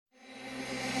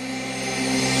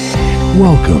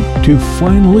Welcome to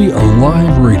Finally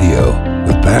Alive Radio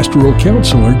with pastoral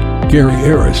counselor Gary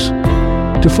Harris.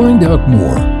 To find out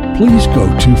more, please go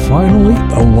to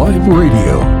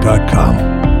finallyaliveradio.com.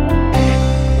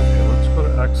 Okay, let's go to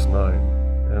Acts 9.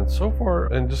 And so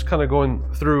far, and just kind of going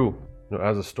through,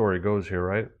 as the story goes here,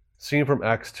 right? Seeing from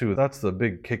Acts 2, that's the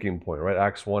big kicking point, right?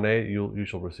 Acts 1:8, you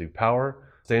shall receive power,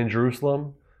 stay in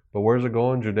Jerusalem. But where's it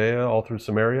going? Judea, all through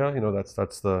Samaria.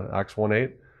 That's the Acts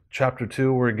 1:8. Chapter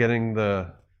 2, we're getting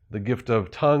the gift of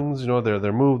tongues.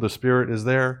 They're moved. The Spirit is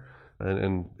there,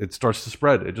 and it starts to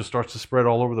spread. It just starts to spread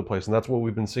all over the place, and that's what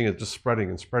we've been seeing. It's just spreading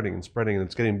and spreading and spreading, and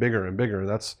it's getting bigger and bigger. And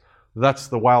that's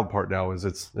the wild part now. Is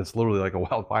it's literally like a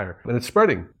wildfire, and it's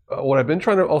spreading. What I've been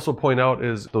trying to also point out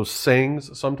is those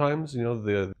sayings. Sometimes,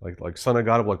 the like Son of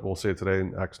God, like we'll say it today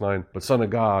in Acts 9, but Son of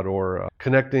God, or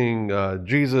connecting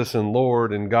Jesus and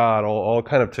Lord and God all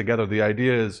kind of together. The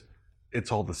idea is it's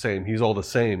all the same. He's all the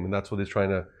same, and that's what he's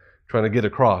trying to get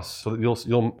across. So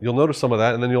you'll notice some of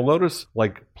that, and then you'll notice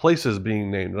like places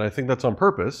being named, and I think that's on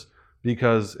purpose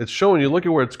because it's showing you. Look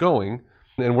at where it's going,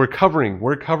 and we're covering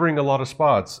a lot of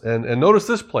spots, and notice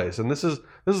this place, and this is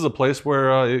a place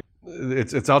where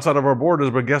it's outside of our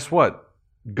borders, but guess what?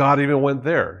 God even went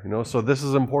there. So this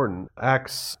is important.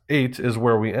 Acts 8 is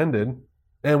where we ended,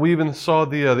 and we even saw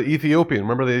the Ethiopian.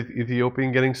 Remember the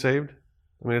Ethiopian getting saved?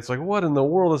 I mean, it's like, what in the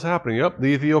world is happening? Yep, the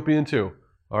Ethiopian too.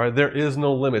 All right, there is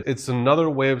no limit. It's another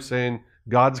way of saying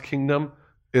God's kingdom,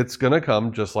 it's going to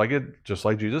come just like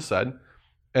Jesus said,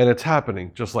 and it's happening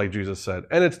just like Jesus said,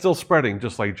 and it's still spreading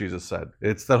just like Jesus said.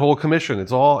 It's that whole commission.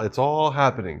 It's all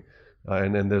happening,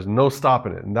 and there's no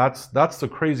stopping it. And that's the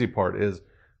crazy part is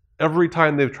every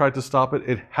time they've tried to stop it,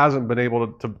 it hasn't been able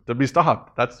to be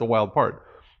stopped. That's the wild part.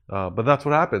 But that's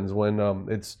what happens when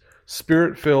it's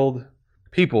spirit-filled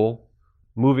people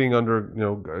moving under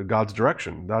God's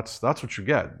direction. That's what you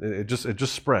get. It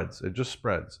just spreads. It just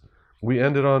spreads. We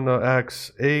ended on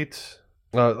Acts 8.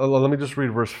 Let me just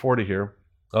read verse 40 here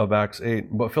of Acts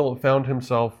 8. But Philip found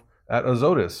himself at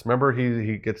Azotus. Remember,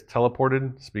 he gets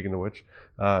teleported. Speaking of which,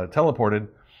 teleported,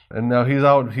 and now he's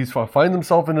out. He finds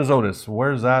himself in Azotus.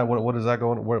 Where's that? What is that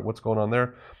going? What's going on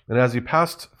there? And as he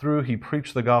passed through, he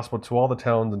preached the gospel to all the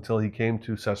towns until he came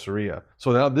to Caesarea.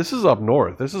 So now this is up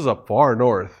north. This is up far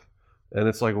north. And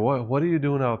it's like, what are you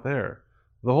doing out there?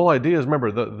 The whole idea is,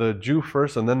 remember, the Jew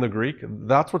first and then the Greek.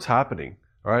 That's what's happening.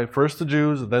 All right, first the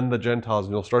Jews, then the Gentiles.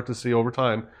 And you'll start to see over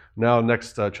time. Now,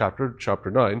 next chapter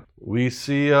 9, we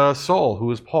see Saul,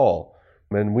 who is Paul.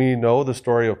 And we know the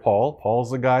story of Paul.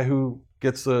 Paul's the guy who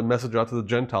gets the message out to the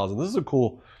Gentiles. And this is a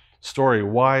cool story.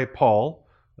 Why Paul,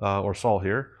 or Saul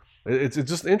here? It's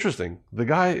just interesting. The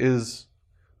guy is,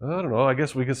 I don't know, I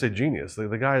guess we could say genius.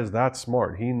 The guy is that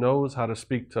smart. He knows how to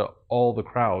speak to all the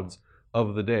crowds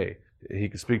of the day. He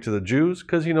can speak to the Jews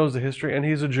because he knows the history, and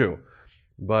he's a Jew.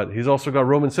 But he's also got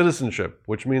Roman citizenship,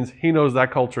 which means he knows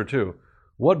that culture too.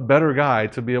 What better guy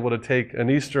to be able to take an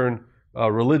Eastern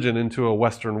religion into a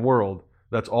Western world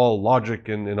that's all logic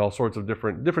and all sorts of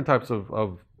different types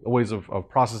of ways of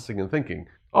processing and thinking.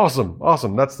 Awesome.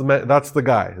 That's the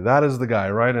guy. That is the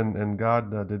guy, right? And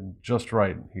God did just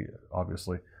right,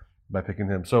 obviously, by picking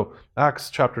him. So Acts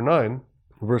chapter 9,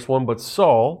 verse 1, but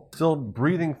Saul, still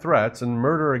breathing threats and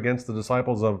murder against the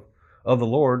disciples of the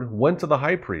Lord, went to the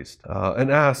high priest and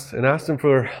asked him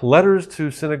for letters to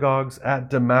synagogues at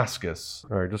Damascus.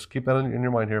 All right, just keep that in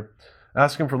your mind here.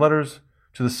 Ask him for letters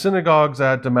to the synagogues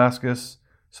at Damascus,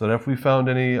 so that if we found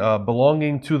any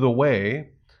belonging to the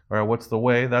way. All right, what's the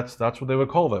way? That's what they would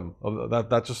call them.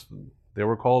 They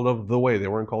were called of the way. They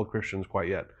weren't called Christians quite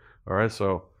yet. All right,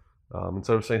 so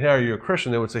instead of saying, hey, are you a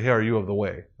Christian? They would say, hey, are you of the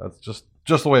way? That's just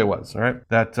the way it was, all right?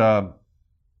 That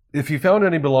if he found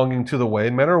any belonging to the way,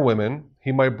 men or women,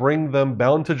 he might bring them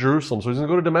bound to Jerusalem. So he's going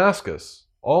to go to Damascus,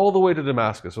 all the way to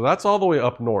Damascus. So that's all the way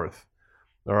up north,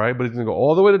 all right? But he's going to go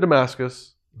all the way to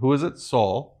Damascus. Who is it?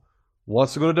 Saul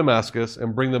wants to go to Damascus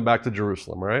and bring them back to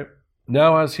Jerusalem, all right?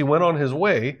 Now, as he went on his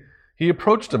way, he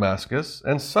approached Damascus,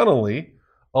 and suddenly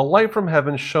a light from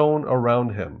heaven shone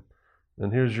around him.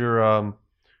 And here's your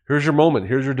moment.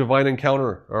 Here's your divine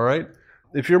encounter, all right?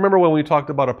 If you remember when we talked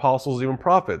about apostles, even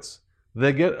prophets,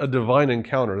 they get a divine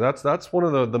encounter. That's one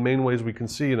of the main ways we can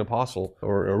see an apostle,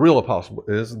 or a real apostle,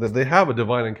 is that they have a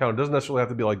divine encounter. It doesn't necessarily have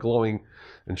to be like glowing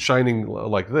and shining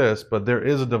like this, but there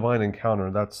is a divine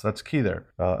encounter. That's key there.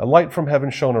 A light from heaven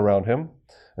shone around him,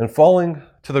 and falling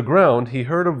to the ground, he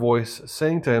heard a voice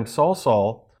saying to him, Saul,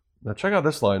 Saul, now check out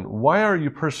this line, why are you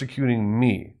persecuting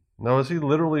me? Now, is he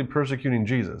literally persecuting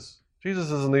Jesus? Jesus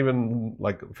isn't even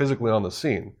like physically on the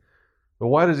scene. But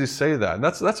why does he say that? And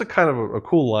that's a kind of a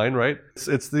cool line, right?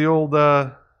 It's the old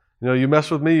You mess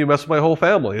with me, you mess with my whole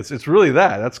family. It's really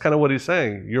that. That's kind of what he's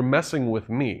saying. You're messing with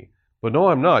me. But no,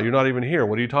 I'm not. You're not even here.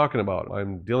 What are you talking about?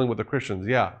 I'm dealing with the Christians.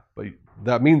 Yeah, but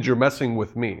that means you're messing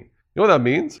with me. You know what that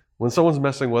means? When someone's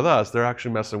messing with us, they're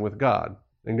actually messing with God.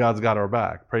 And God's got our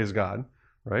back. Praise God.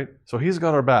 Right? So he's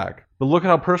got our back. But look at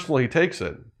how personal he takes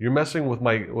it. You're messing with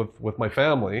my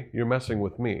family. You're messing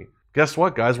with me. Guess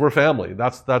what, guys? We're family.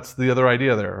 That's the other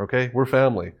idea there, okay? We're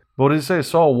family. But what did he say?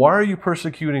 Saul, why are you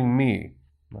persecuting me?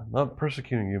 I'm not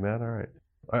persecuting you, man. All right.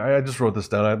 I just wrote this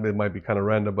down. It might be kind of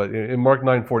random, but in Mark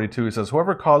 9:42, he says,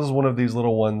 whoever causes one of these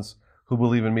little ones who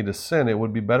believe in me to sin, it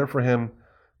would be better for him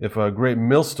if a great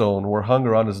millstone were hung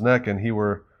around his neck and he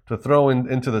were to throw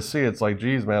into the sea. It's like,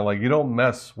 geez, man, like you don't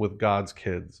mess with God's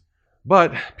kids.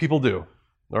 But people do,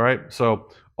 all right? So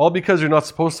all because you're not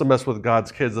supposed to mess with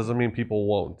God's kids doesn't mean people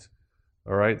won't,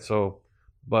 all right? So,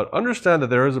 but understand that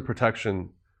there is a protection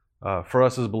for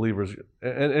us as believers.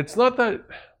 And it's not that,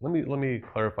 let me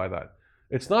clarify that.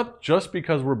 It's not just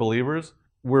because we're believers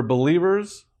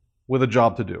with a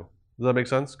job to do. Does that make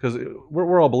sense? Because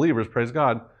we're all believers, praise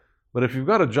God. But if you've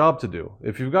got a job to do,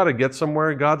 if you've got to get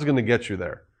somewhere, God's going to get you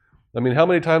there. I mean, how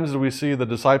many times do we see the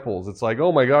disciples? It's like,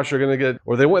 oh my gosh, you're going to get,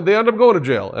 or they end up going to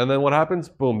jail. And then what happens?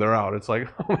 Boom, they're out. It's like,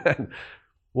 oh man.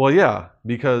 Well, yeah,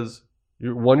 because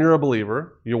you're a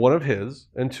believer, you're one of his,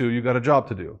 and two, you got a job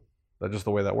to do. That's just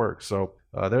the way that works. So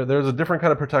there's a different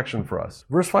kind of protection for us.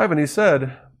 Verse 5, and he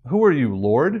said, who are you,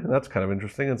 Lord? And that's kind of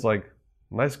interesting. It's like,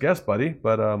 nice guess, buddy.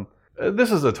 But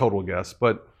this is a total guess.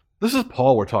 But this is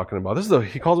Paul we're talking about.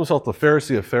 He calls himself the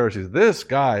Pharisee of Pharisees. This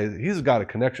guy, he's got a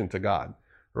connection to God,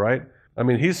 right? I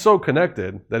mean, he's so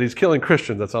connected that he's killing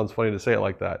Christians. That sounds funny to say it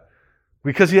like that.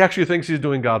 Because he actually thinks he's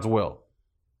doing God's will,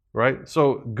 right?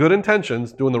 So good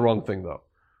intentions, doing the wrong thing though.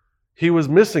 He was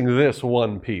missing this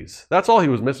one piece. That's all he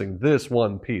was missing, this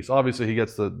one piece. Obviously, he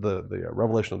gets the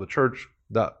revelation of the church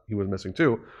that he was missing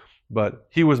too, but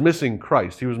he was missing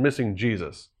Christ. He was missing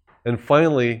Jesus. And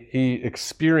finally, he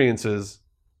experiences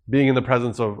being in the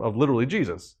presence of literally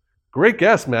Jesus. Great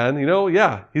guess, man.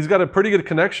 Yeah, he's got a pretty good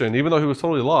connection. Even though he was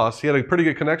totally lost, he had a pretty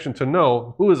good connection to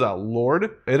know, who is that,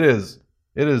 Lord? It is,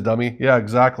 dummy. Yeah,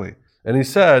 exactly. And he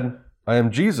said, I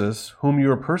am Jesus, whom you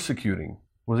are persecuting.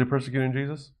 Was he persecuting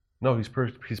Jesus? No, he's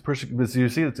persecuting. You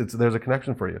see, there's a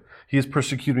connection for you. He's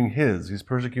persecuting He's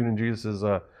persecuting Jesus'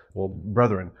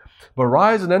 brethren. But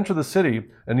rise and enter the city,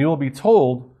 and you will be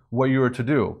told what you are to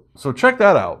do. So check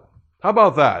that out. How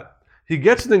about that? He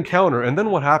gets an encounter, and then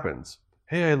what happens?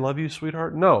 Hey, I love you,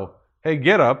 sweetheart. No. Hey,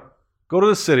 get up. Go to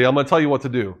the city. I'm going to tell you what to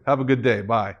do. Have a good day.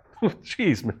 Bye.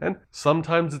 Jeez, man.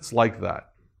 Sometimes it's like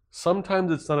that.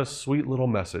 Sometimes it's not a sweet little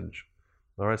message.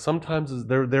 All right. Sometimes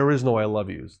there is no I love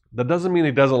yous. That doesn't mean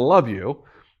he doesn't love you,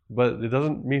 but it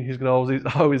doesn't mean he's going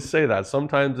to always say that.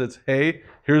 Sometimes it's, hey,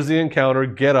 here's the encounter.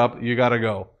 Get up. You got to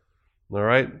go. All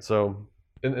right. So,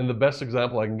 and the best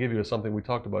example I can give you is something we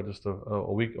talked about just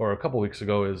a week or a couple weeks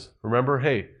ago is, remember,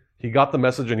 hey, he got the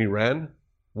message and he ran.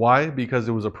 Why? Because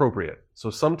it was appropriate. So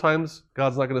sometimes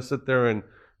God's not going to sit there and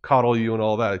coddle you and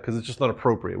all that because it's just not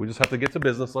appropriate. We just have to get to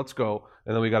business. Let's go,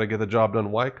 and then we got to get the job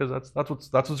done. Why? Because that's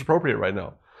what's appropriate right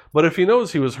now. But if he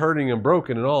knows he was hurting and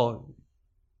broken and all,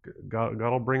 God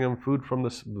will bring him food from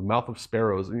the mouth of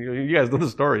sparrows. And you guys know the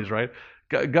stories, right?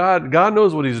 God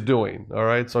knows what he's doing. All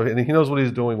right. So and he knows what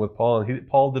he's doing with Paul, and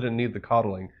Paul didn't need the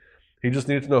coddling. He just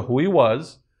needed to know who he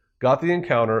was, got the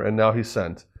encounter, and now he's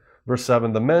sent. Verse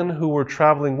 7, the men who were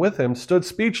traveling with him stood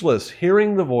speechless,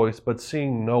 hearing the voice, but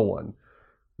seeing no one.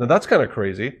 Now that's kind of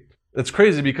crazy. It's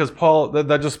crazy because Paul,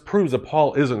 that just proves that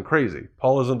Paul isn't crazy.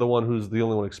 Paul isn't the one who's the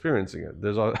only one experiencing it.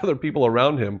 There's other people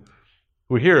around him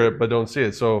who hear it but don't see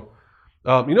it. So,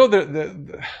 I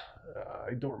don't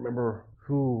remember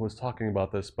who was talking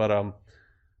about this, but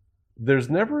there's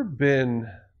never been,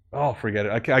 forget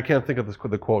it. I can't think of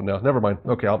the quote now. Never mind.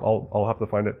 Okay, I'll have to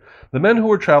find it. The men who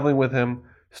were traveling with him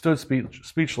stood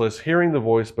speechless, hearing the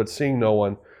voice, but seeing no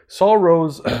one. Saul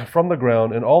rose from the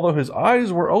ground, and although his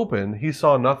eyes were open, he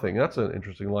saw nothing. That's an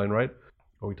interesting line, right?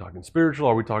 Are we talking spiritual?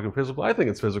 Are we talking physical? I think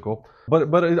it's physical.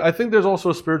 But I think there's also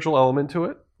a spiritual element to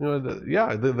it.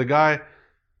 The guy,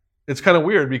 it's kind of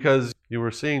weird because you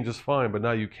were seeing just fine, but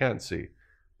now you can't see.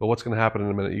 But what's going to happen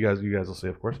in a minute? You guys will see,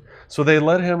 of course. So they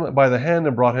led him by the hand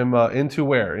and brought him into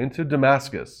where? Into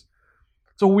Damascus.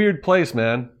 It's a weird place,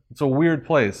 man. It's a weird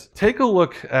place. Take a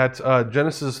look at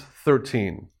Genesis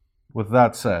 13 with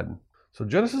that said. So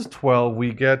Genesis 12,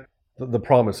 we get the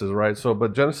promises, right?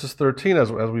 But Genesis 13,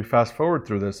 as we fast forward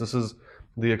through this is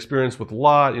the experience with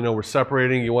Lot. We're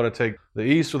separating. You want to take the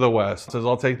east or the west? It says,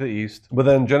 I'll take the east. But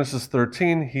then Genesis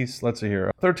 13, let's see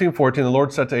here. 13:14, the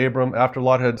Lord said to Abram, after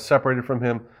Lot had separated from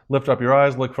him, Lift up your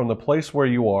eyes, look from the place where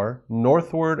you are,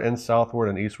 northward and southward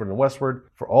and eastward and westward.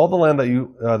 For all the land that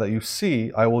you see,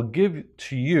 I will give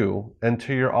to you and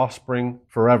to your offspring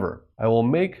forever. I will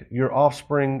make your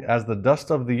offspring as the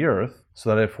dust of the earth, so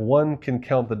that if one can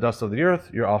count the dust of the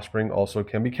earth, your offspring also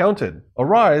can be counted.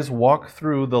 Arise, walk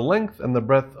through the length and the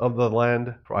breadth of the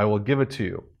land, for I will give it to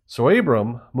you. So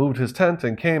Abram moved his tent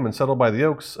and came and settled by the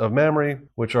oaks of Mamre,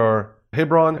 which are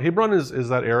Hebron. Hebron is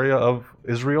that area of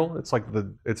Israel.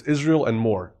 It's Israel and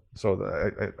more. So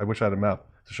I wish I had a map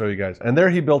to show you guys. And there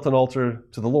he built an altar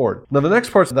to the Lord. Now the next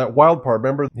part's that wild part.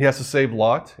 Remember, he has to save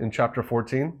Lot in chapter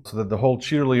 14. So that the whole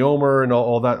Chedorlaomer and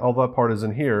all that part is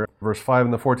in here. Verse 5,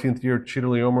 in the 14th year,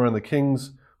 Chedorlaomer and the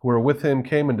kings who were with him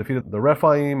came and defeated the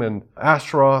Rephaim and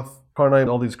Ashtaroth, Karnaim,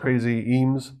 all these crazy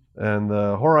Eames, and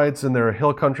the Horites in their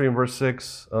hill country in verse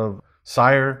 6 of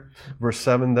Sire. Verse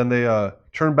 7, then they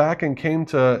turned back and came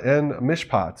to En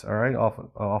Mishpat. All right,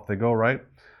 off they go, right?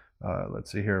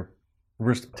 Let's see here.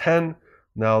 Verse 10,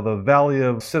 now the valley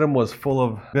of Siddim was full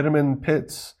of bitumen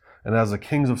pits, and as the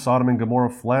kings of Sodom and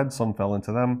Gomorrah fled, some fell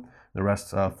into them, the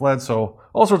rest fled. So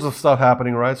all sorts of stuff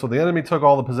happening, right? So the enemy took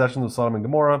all the possessions of Sodom and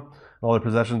Gomorrah, and all their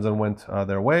possessions, and went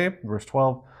their way. Verse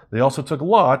 12, they also took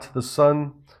Lot, the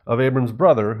son of Abram's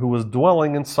brother, who was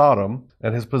dwelling in Sodom,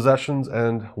 and his possessions,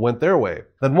 and went their way.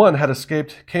 Then one had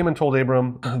escaped, came and told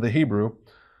Abram, the Hebrew,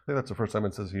 I think that's the first time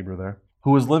it says Hebrew there,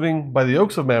 who was living by the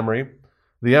oaks of Mamre,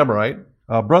 the Amorite,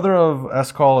 brother of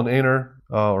Eshcol and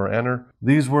Aner.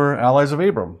 These were allies of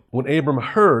Abram. When Abram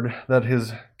heard that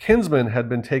his kinsmen had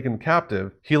been taken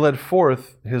captive, he led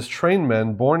forth his trained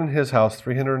men, born in his house,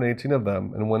 318 of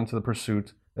them, and went into the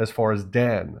pursuit as far as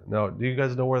Dan. Now, do you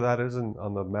guys know where that is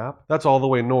on the map? That's all the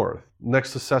way north,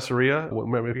 next to Caesarea.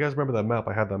 If you guys remember that map,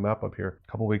 I had that map up here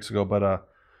a couple weeks ago, but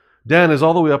Dan is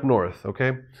all the way up north,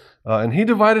 okay? And he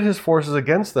divided his forces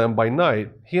against them by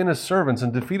night, he and his servants,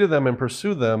 and defeated them and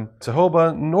pursued them to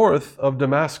Hobah, north of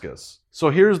Damascus. So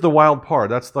here's the wild part.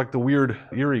 That's like the weird,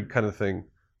 eerie kind of thing.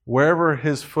 Wherever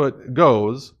his foot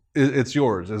goes, it's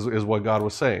yours, is what God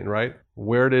was saying, right?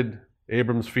 Where did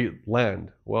Abram's feet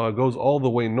land? Well, it goes all the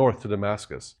way north to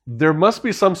Damascus. There must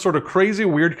be some sort of crazy,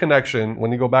 weird connection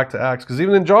when you go back to Acts, because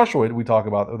even in Joshua we talk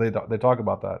about they talk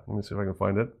about that. Let me see if I can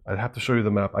find it. I'd have to show you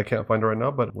the map. I can't find it right now,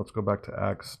 but let's go back to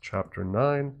Acts chapter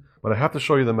 9. But I have to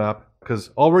show you the map because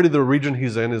already the region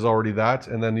he's in is already that,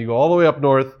 and then you go all the way up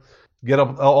north, get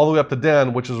up all the way up to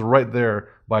Dan, which is right there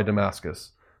by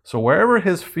Damascus. So wherever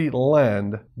his feet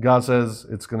land, God says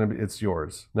it's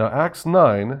yours. Now Acts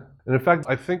 9. And in fact,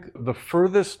 I think the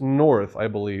furthest north, I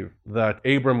believe, that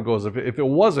Abram goes, if it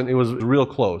wasn't, it was real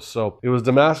close. So it was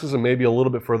Damascus and maybe a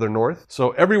little bit further north. So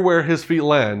everywhere his feet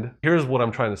land, here's what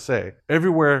I'm trying to say.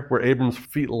 Everywhere where Abram's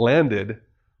feet landed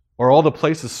are all the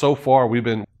places so far we've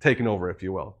been taking over, if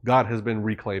you will. God has been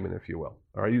reclaiming, if you will.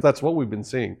 All right, that's what we've been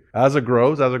seeing. As it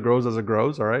grows, all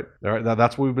right? All right,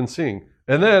 that's what we've been seeing.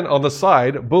 And then on the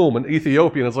side, boom, an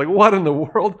Ethiopian. It's like, what in the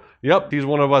world? Yep, he's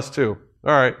one of us too.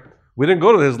 All right. We didn't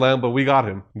go to his land, but we got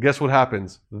him. And guess what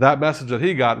happens? That message that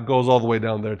he got goes all the way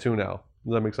down there too now.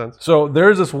 Does that make sense? So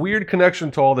there's this weird connection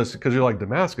to all this because you're like,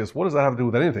 Damascus, what does that have to do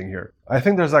with anything here? I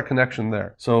think there's that connection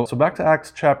there. So back to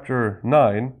Acts chapter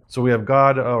 9. So we have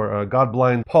God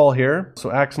blind Paul here.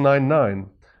 So Acts 9:9.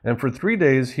 And for 3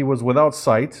 days he was without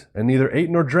sight and neither ate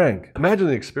nor drank. Imagine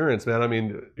the experience, man. I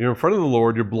mean, you're in front of the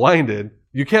Lord, you're blinded,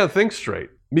 you can't think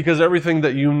straight because everything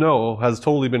that you know has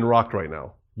totally been rocked right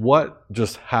now. What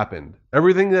just happened?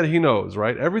 Everything that he knows,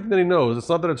 right? Everything that he knows, it's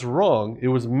not that it's wrong, it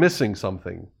was missing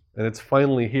something. And it's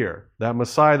finally here. That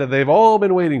Messiah that they've all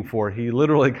been waiting for, he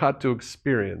literally got to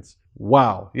experience.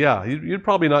 Wow. Yeah, you'd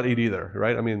probably not eat either,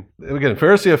 right? I mean, again,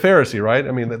 Pharisee, right?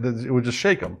 I mean, it would just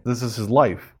shake him. This is his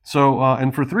life. So,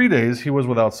 and for 3 days he was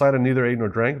without sight and neither ate nor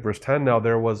drank. Verse 10, now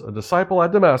there was a disciple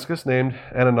at Damascus named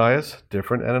Ananias,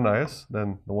 different Ananias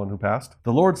than the one who passed.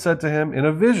 The Lord said to him in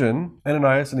a vision,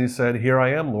 Ananias, and he said, here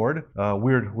I am, Lord.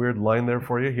 Weird line there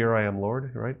for you. Here I am,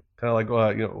 Lord, right? Kind of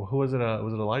like, who was it?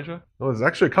 Was it Elijah? No, there's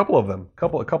actually a couple of them.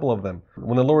 A couple of them.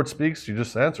 When the Lord speaks, you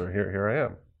just answer, here I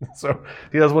am. So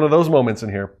he has one of those moments in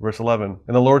here. Verse 11.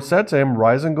 And the Lord said to him,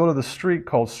 rise and go to the street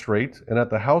called Straight, and at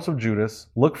the house of Judas,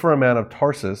 look for a man of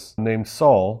Tarsus named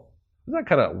Saul. Isn't that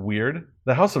kind of weird?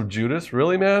 The house of Judas?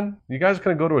 Really, man? You guys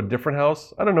kind of go to a different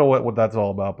house? I don't know what that's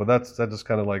all about, but that just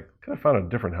kind of found a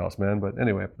different house, man. But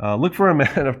anyway, look for a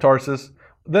man of Tarsus.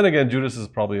 Then again, Judas is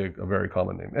probably a very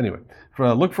common name. Anyway,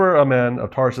 look for a man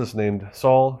of Tarsus named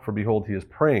Saul, for behold, he is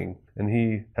praying. And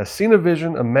he has seen a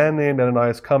vision, a man named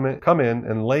Ananias come in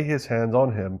and lay his hands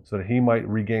on him so that he might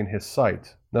regain his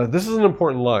sight. Now, this is an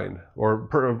important line, or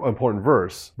important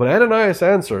verse. But Ananias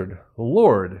answered,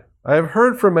 Lord, I have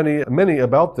heard from many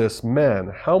about this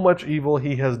man, how much evil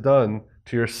he has done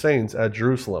to your saints at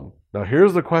Jerusalem. Now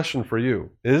here's the question for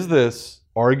you. Is this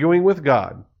arguing with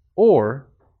God? Or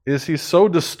is he so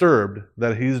disturbed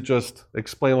that he's just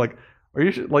explaining like, are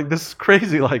you like, this is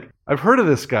crazy. Like, I've heard of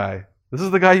this guy. This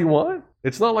is the guy you want?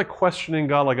 It's not like questioning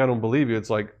God like, I don't believe you. It's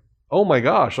like, oh my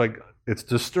gosh, like it's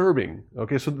disturbing.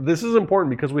 Okay, so this is important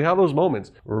because we have those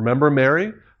moments. Remember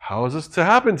Mary? How is this to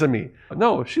happen to me?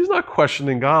 No, she's not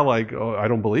questioning God like, oh, I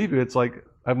don't believe you. It's like,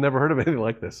 I've never heard of anything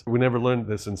like this. We never learned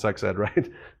this in sex ed, right?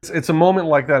 It's a moment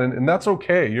like that, and that's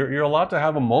okay. You're allowed to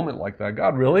have a moment like that.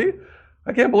 God, really?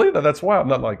 I can't believe that. That's wild.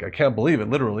 Not like I can't believe it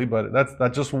literally, but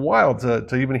that's just wild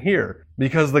to even hear.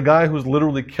 Because the guy who's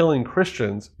literally killing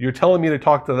Christians, you're telling me to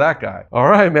talk to that guy. All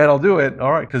right, man, I'll do it.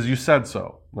 All right, because you said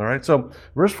so. All right, so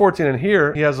verse 14, and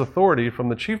here he has authority from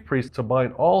the chief priest to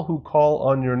bind all who call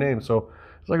on your name. So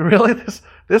it's like, really?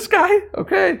 This guy?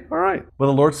 Okay, all right. But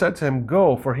the Lord said to him,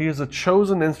 go, for he is a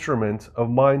chosen instrument of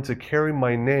mine to carry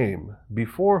my name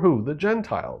before who? The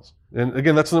Gentiles. And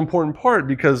again, that's an important part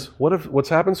because what's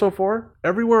happened so far?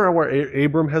 Everywhere where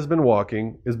Abram has been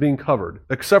walking is being covered,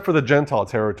 except for the Gentile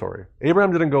territory.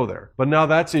 Abraham didn't go there, but now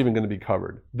that's even going to be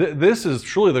covered. This is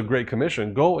truly the Great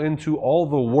Commission. Go into all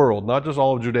the world, not just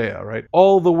all of Judea, right?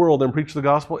 All the world and preach the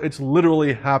gospel. It's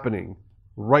literally happening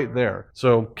right there.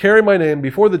 So carry my name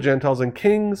before the Gentiles and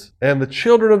kings and the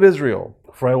children of Israel.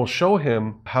 For I will show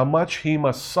him how much he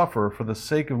must suffer for the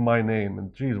sake of my name.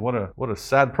 And geez, what a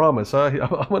sad promise, huh?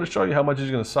 I'm going to show you how much he's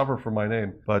going to suffer for my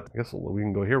name. But I guess we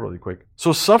can go here really quick.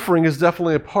 So suffering is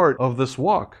definitely a part of this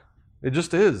walk. It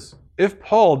just is. If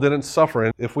Paul didn't suffer,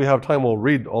 and if we have time, we'll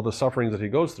read all the sufferings that he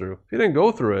goes through. If he didn't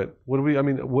go through it,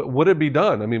 would it be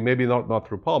done? I mean, maybe not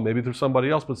through Paul, maybe through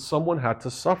somebody else, but someone had to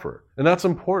suffer. And that's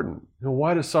important.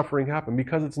 Why does suffering happen?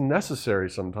 Because it's necessary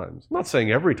sometimes. I'm not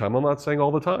saying every time, I'm not saying all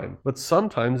the time, but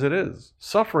sometimes it is.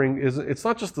 Suffering it's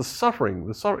not just the suffering,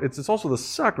 it's also the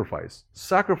sacrifice.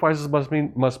 Sacrifices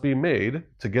must be made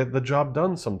to get the job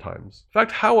done sometimes. In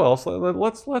fact, how else?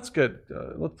 Let's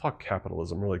talk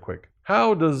capitalism really quick.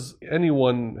 How does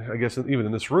anyone, I guess even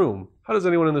in this room, how does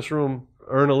anyone in this room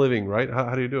earn a living, right?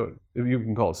 How do you do it? You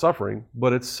can call it suffering,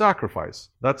 but it's sacrifice.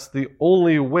 That's the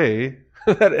only way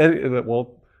that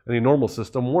any normal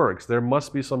system works. There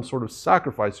must be some sort of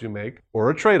sacrifice you make, or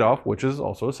a trade-off, which is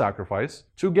also a sacrifice,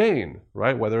 to gain,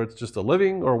 right? Whether it's just a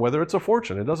living or whether it's a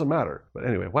fortune, it doesn't matter. But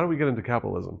anyway, why don't we get into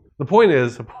capitalism? The point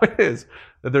is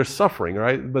that there's suffering,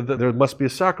 right? But there must be a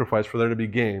sacrifice for there to be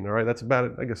gain, all right?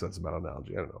 I guess that's a bad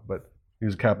analogy, I don't know, but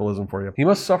use capitalism for you. He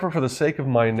must suffer for the sake of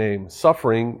my name.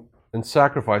 Suffering and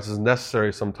sacrifice is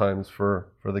necessary sometimes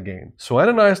for the gain. So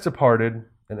Ananias departed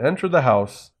and entered the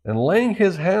house, and laying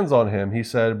his hands on him, he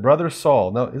said, Brother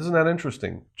Saul. Now, isn't that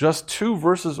interesting? Just 2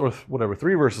 verses, or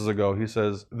 3 verses ago, he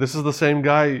says, this is the same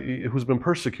guy who's been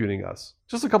persecuting us.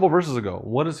 Just a couple verses ago.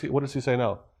 What does he say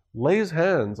now? Lays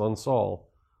hands on Saul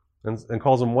and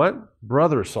calls him what?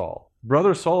 Brother Saul.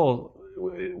 Brother Saul,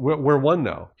 we're one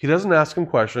now. He doesn't ask him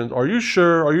questions. Are you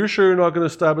sure? Are you sure you're not going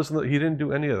to stab us? He didn't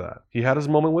do any of that. He had his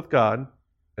moment with God,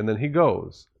 and then he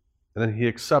goes. And then he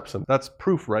accepts him. That's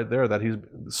proof right there that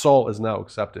Saul is now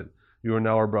accepted. You are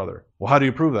now our brother. Well, how do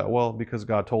you prove that? Well, because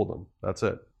God told him. That's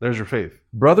it. There's your faith.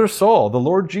 Brother Saul, the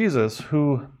Lord Jesus,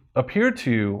 who appeared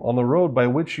to you on the road by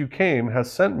which you came, has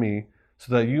sent me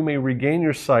so that you may regain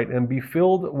your sight and be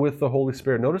filled with the Holy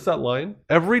Spirit. Notice that line?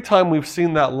 Every time we've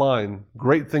seen that line,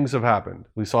 great things have happened.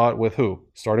 We saw it with who?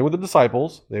 Starting with the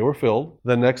disciples, they were filled.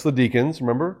 Then next the deacons,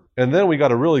 remember? And then we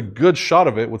got a really good shot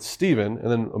of it with Stephen, and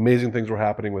then amazing things were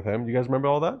happening with him. You guys remember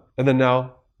all that? And then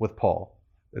now with Paul.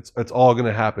 It's all going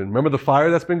to happen. Remember the fire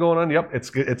that's been going on? Yep, it's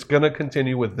going to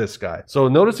continue with this guy. So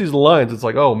notice these lines. It's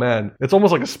like, oh man, it's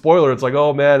almost like a spoiler. It's like,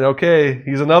 oh man, okay,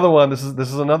 he's another one. This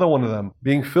is another one of them.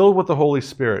 Being filled with the Holy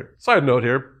Spirit. Side note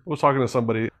here, I was talking to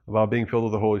somebody about being filled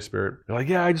with the Holy Spirit. They're like,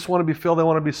 yeah, I just want to be filled. I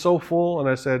want to be so full. And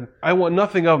I said, I want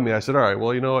nothing of me. I said, all right,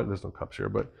 well, you know what? There's no cups here,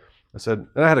 but I said,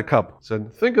 and I had a cup. I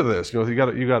said, think of this. You got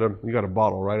a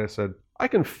bottle, right? I said, I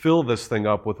can fill this thing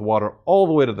up with water all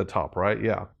the way to the top, right?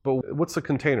 Yeah. But what's the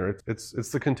container?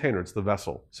 It's the container. It's the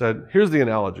vessel. Said, here's the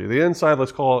analogy. The inside,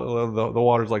 let's call it the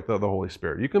water's like the Holy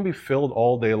Spirit. You can be filled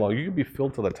all day long. You can be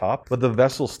filled to the top, but the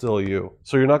vessel's still you.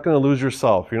 So you're not going to lose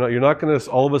yourself. You're not going to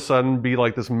all of a sudden be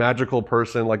like this magical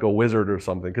person, like a wizard or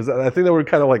something. Because I think that we're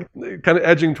kind of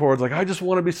edging towards like, I just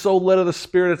want to be so led of the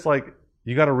Spirit. It's like,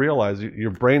 you got to realize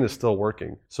your brain is still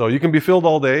working. So you can be filled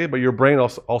all day, but your brain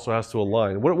also has to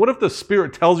align. What if the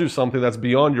Spirit tells you something that's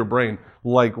beyond your brain,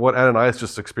 like what Ananias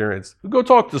just experienced? Go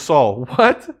talk to Saul.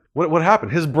 What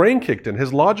happened? His brain kicked in.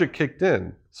 His logic kicked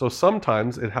in. So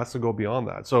sometimes it has to go beyond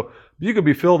that. So you could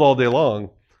be filled all day long,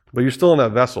 but you're still in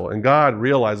that vessel. And God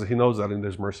realizes, he knows that, and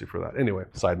there's mercy for that. Anyway,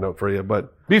 side note for you,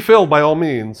 but be filled by all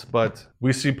means. But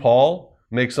we see Paul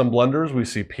make some blunders. We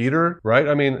see Peter, right?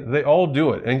 I mean, they all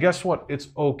do it. And guess what? It's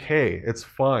okay. It's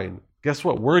fine. Guess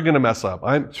what? We're going to mess up.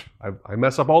 I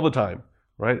mess up all the time,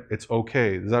 right? It's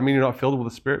okay. Does that mean you're not filled with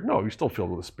the Spirit? No, you're still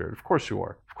filled with the Spirit. Of course you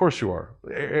are. Of course you are.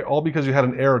 All because you had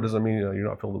an error doesn't mean you're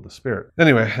not filled with the Spirit.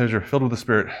 Anyway, as you're filled with the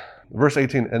Spirit. Verse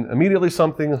 18, and immediately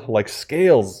something like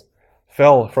scales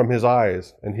fell from his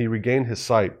eyes, and he regained his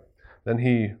sight. Then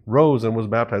he rose and was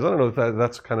baptized. I don't know if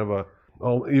that's kind of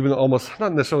even almost,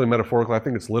 not necessarily metaphorical, I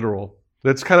think it's literal.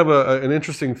 It's kind of an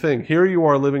interesting thing. Here you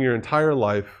are living your entire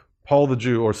life, Paul the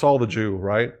Jew, or Saul the Jew,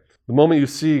 right? The moment you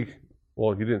see,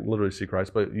 well, you didn't literally see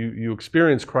Christ, but you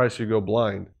experience Christ, you go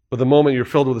blind. But the moment you're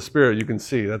filled with the Spirit, you can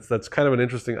see. That's kind of an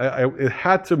interesting, it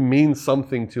had to mean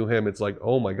something to him. It's like,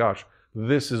 oh my gosh,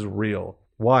 this is real.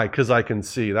 Why? Because I can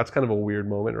see. That's kind of a weird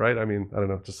moment, right? I mean, I don't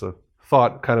know, just a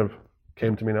thought kind of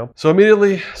came to me now. So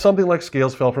immediately something like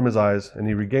scales fell from his eyes, and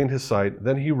he regained his sight.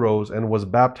 Then he rose and was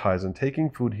baptized, and taking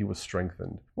food he was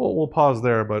strengthened. Well, we'll pause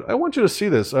there, but I want you to see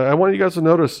this. I want you guys to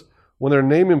notice when they're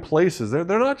naming places, they're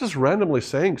not just randomly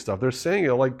saying stuff. They're saying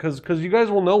it like, because you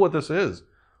guys will know what this is.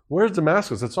 Where's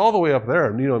Damascus? It's all the way up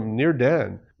there, near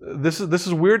Dan. This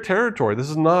is weird territory. This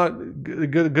is not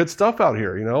good stuff out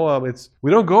here.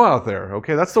 We don't go out there.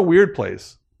 Okay, that's the weird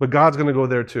place. But God's going to go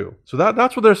there too. So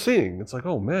that's what they're seeing. It's like,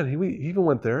 oh man, he even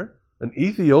went there. An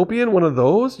Ethiopian, one of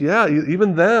those? Yeah,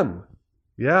 even them.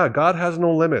 Yeah, God has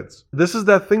no limits. This is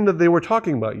that thing that they were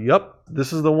talking about. Yep,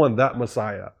 this is the one, that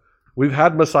Messiah. We've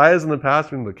had messiahs in the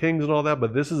past, the kings and all that,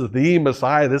 but this is the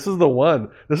Messiah. This is the one.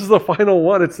 This is the final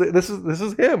one. This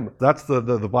is him. That's the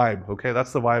vibe. Okay,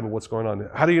 that's the vibe of what's going on.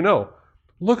 How do you know?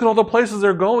 Look at all the places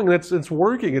they're going, and it's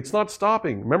working. It's not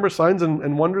stopping. Remember signs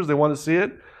and wonders? They want to see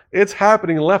it. It's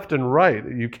happening left and right.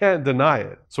 You can't deny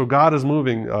it. So God is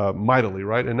moving mightily,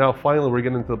 right? And now finally we're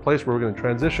getting into the place where we're going to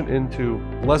transition into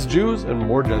less Jews and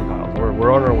more Gentiles.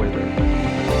 We're on our way there.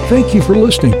 Thank you for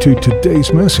listening to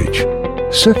today's message.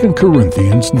 2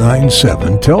 Corinthians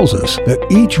 9:7 tells us that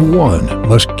each one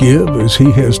must give as he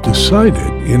has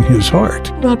decided in his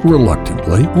heart, not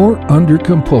reluctantly or under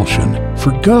compulsion,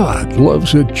 for God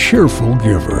loves a cheerful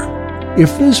giver.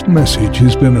 If this message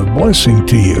has been a blessing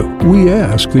to you, we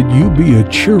ask that you be a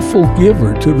cheerful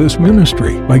giver to this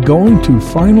ministry by going to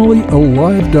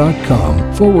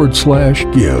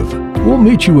finallyalive.com/give. We'll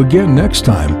meet you again next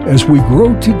time as we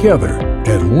grow together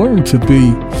and learn to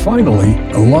be finally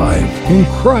alive in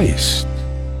Christ.